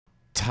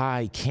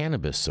Thai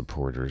cannabis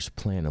supporters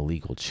plan a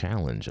legal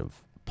challenge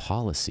of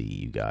policy,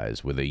 you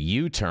guys, with a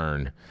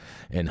U-turn,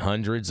 and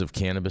hundreds of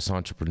cannabis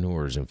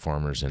entrepreneurs and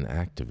farmers and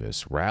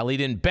activists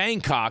rallied in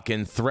Bangkok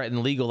and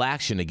threatened legal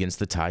action against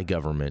the Thai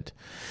government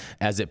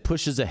as it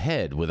pushes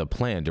ahead with a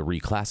plan to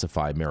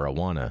reclassify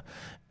marijuana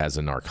as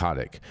a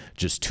narcotic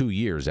just 2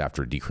 years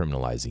after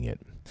decriminalizing it.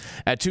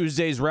 At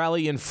Tuesday's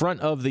rally in front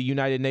of the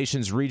United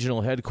Nations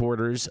regional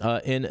headquarters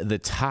in the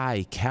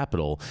Thai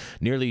capital,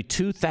 nearly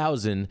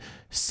 2,000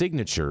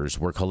 signatures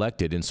were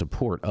collected in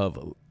support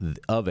of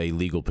a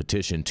legal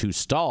petition to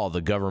stall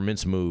the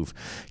government's move.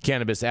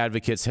 Cannabis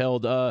advocates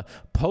held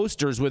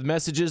posters with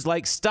messages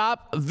like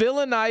 "Stop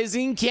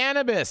villainizing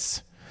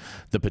cannabis."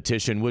 The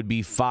petition would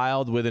be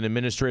filed with an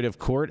administrative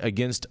court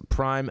against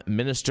Prime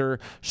Minister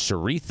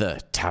Srettha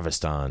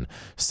Thavisin,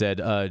 said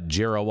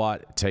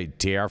Jerawat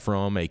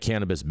Tiafrom, a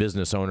cannabis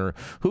business owner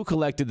who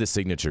collected the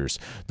signatures.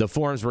 The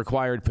forms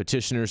required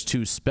petitioners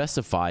to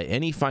specify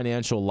any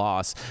financial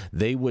loss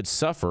they would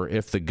suffer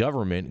if the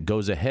government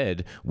goes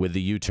ahead with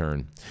the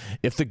U-turn.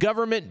 If the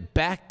government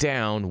backed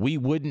down, we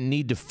wouldn't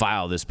need to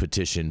file this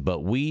petition, but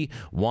we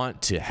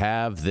want to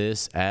have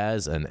this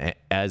as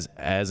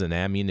an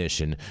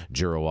ammunition,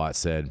 Jerawat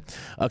said.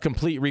 A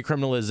complete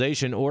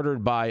recriminalization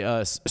ordered by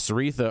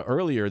Srettha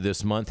earlier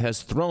this month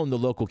has thrown the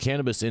local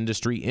cannabis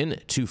industry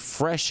into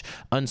fresh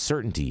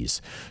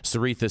uncertainties.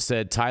 Srettha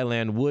said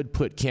Thailand would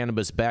put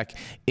cannabis back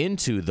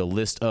into the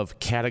list of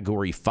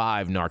Category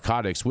 5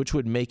 narcotics, which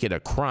would make it a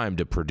crime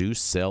to produce,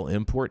 sell,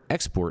 import,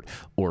 export,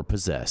 or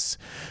possess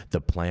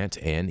the plant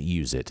and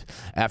use it,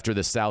 after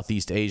the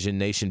Southeast Asian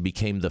nation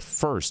became the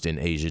first in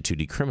Asia to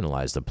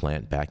decriminalize the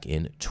plant back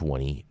in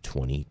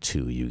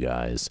 2022, you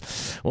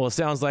guys. Well, it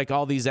sounds like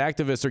all these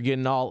activists are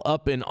getting all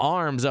up in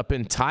arms up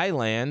in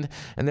Thailand,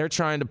 and they're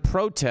trying to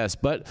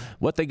protest. But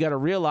what they got to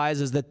realize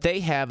is that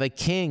they have a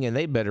king, and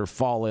they better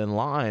fall in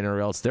line, or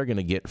else they're going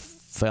to get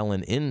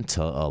fallen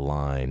into a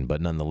line.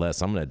 But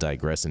nonetheless, I'm going to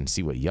digress and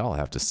see what y'all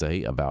have to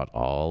say about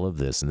all of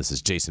this. And this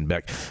is Jason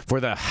Beck for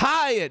the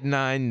High at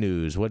 9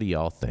 News. What do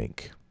y'all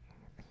think?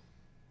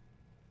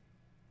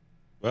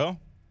 Well,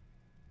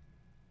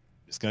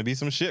 it's going to be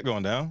some shit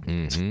going down.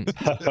 Mm-hmm.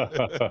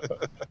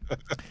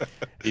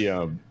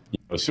 Yeah.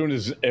 As soon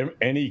as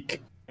any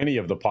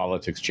of the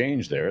politics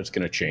change there, it's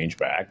going to change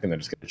back, and then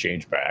it's going to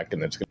change back,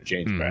 and then it's going to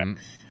change back.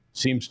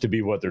 Seems to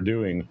be what they're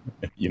doing,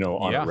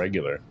 on a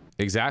regular.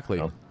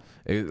 Exactly.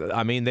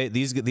 I mean,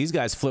 these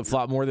guys flip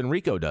flop more than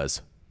Rico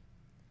does.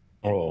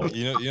 Oh,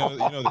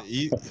 the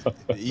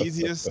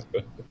easiest.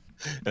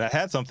 And I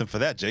had something for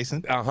that,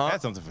 Jason. I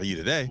had something for you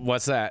today.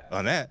 What's that?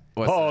 On that.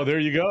 There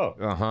you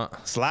go.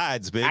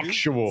 Slides, baby.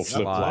 Actual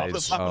flip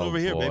flops. Flip-flopping over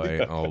here,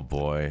 baby. Oh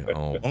boy.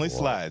 Only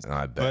slides.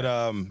 I bet.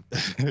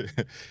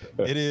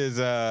 But it is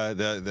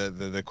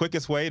the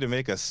quickest way to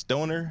make a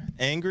stoner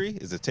angry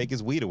is to take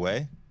his weed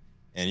away.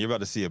 And you're about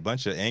to see a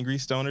bunch of angry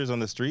stoners on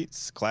the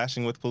streets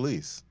clashing with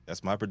police.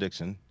 That's my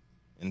prediction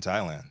in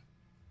Thailand.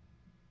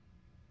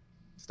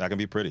 It's not gonna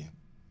be pretty.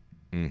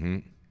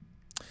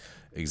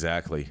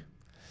 Exactly.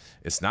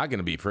 It's not going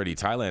to be pretty.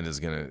 Thailand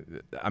is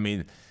going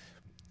to,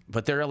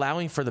 but they're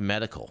allowing for the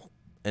medical.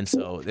 And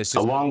so it's just,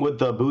 along with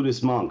the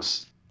Buddhist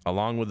monks.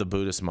 Along with the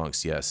Buddhist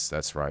monks. Yes,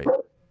 that's right.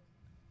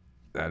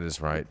 That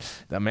is right.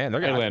 Man,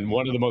 they're Thailand,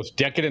 one of the most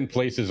decadent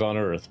places on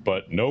earth,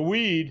 but no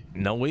weed.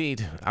 No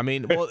weed.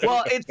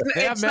 Well,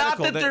 it's not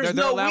that there's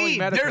no weed.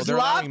 There's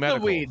lots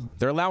of weed.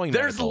 They're allowing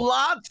There's medical.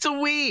 lots of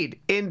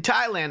weed in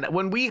Thailand.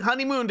 When we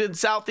honeymooned in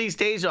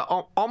Southeast Asia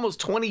almost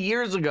 20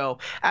 years ago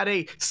at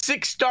a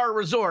 6-star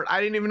resort,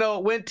 I didn't even know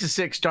it went to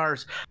 6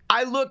 stars.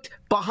 I looked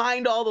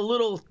behind all the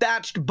little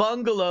thatched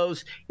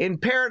bungalows in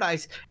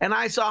paradise, and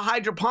I saw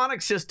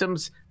hydroponic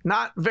systems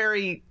not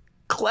very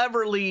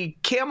cleverly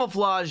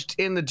camouflaged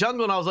in the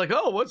jungle, and I was like,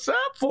 oh, what's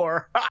that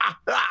for?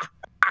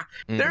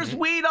 There's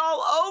weed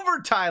all over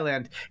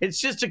Thailand.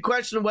 It's just a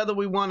question of whether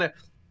we want to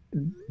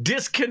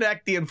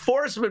disconnect the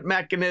enforcement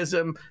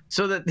mechanism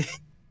so that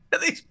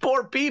these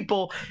poor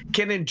people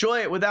can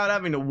enjoy it without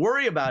having to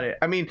worry about it.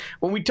 I mean,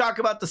 when we talk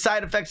about the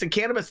side effects of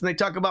cannabis and they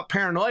talk about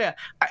paranoia,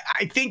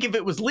 I think if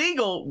it was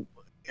legal,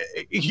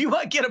 you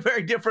might get a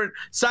very different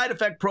side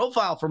effect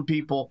profile from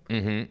people.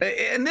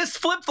 And this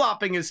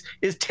flip-flopping is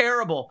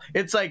terrible.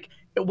 It's like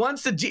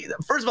once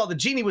first of all, the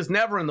genie was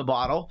never in the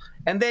bottle,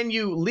 and then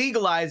you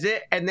legalize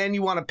it, and then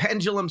you want a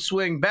pendulum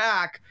swing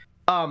back.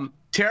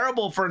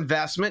 Terrible for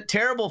investment,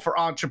 terrible for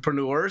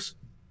entrepreneurs,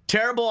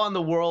 terrible on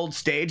the world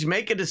stage.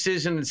 Make a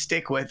decision and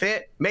stick with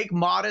it. Make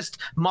modest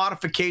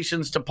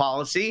modifications to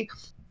policy.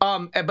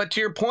 But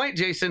to your point,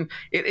 Jason,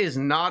 it is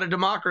not a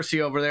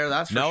democracy over there.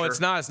 That's for sure. No, it's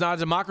not. It's not a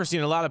democracy,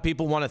 and a lot of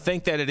people want to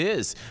think that it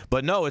is.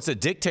 But no, it's a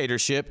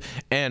dictatorship,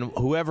 and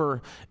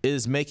whoever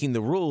is making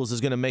the rules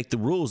is going to make the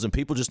rules, and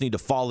people just need to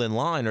fall in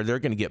line, or they're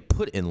going to get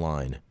put in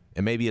line.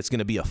 And maybe it's going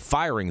to be a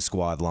firing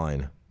squad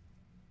line.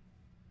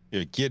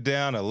 You get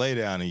down or lay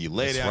down, and you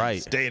lay down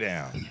and stay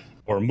down.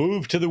 Or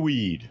move to the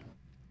weed.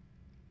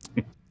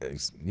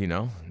 You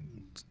know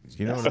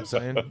what I'm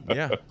saying?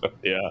 Yeah.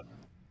 Yeah.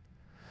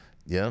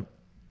 Yep.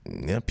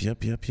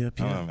 Yep.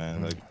 Oh,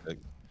 man. Like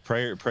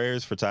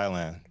Prayers for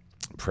Thailand.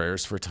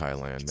 Prayers for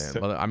Thailand,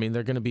 man. Well, I mean,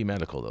 they're going to be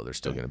medical, though. They're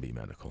still going to be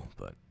medical.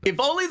 But if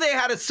only they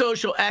had a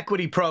social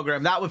equity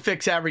program, that would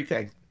fix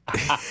everything.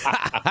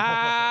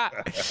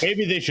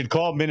 Maybe they should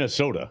call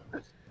Minnesota.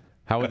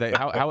 how would they?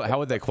 How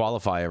would they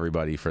qualify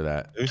everybody for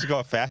that? We should call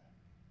it fast.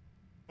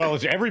 Well,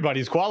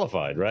 everybody's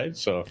qualified, right?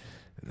 So,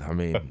 I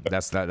mean,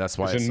 that's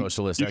why it's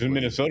socialist. Using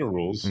Minnesota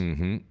rules.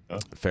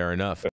 Fair enough.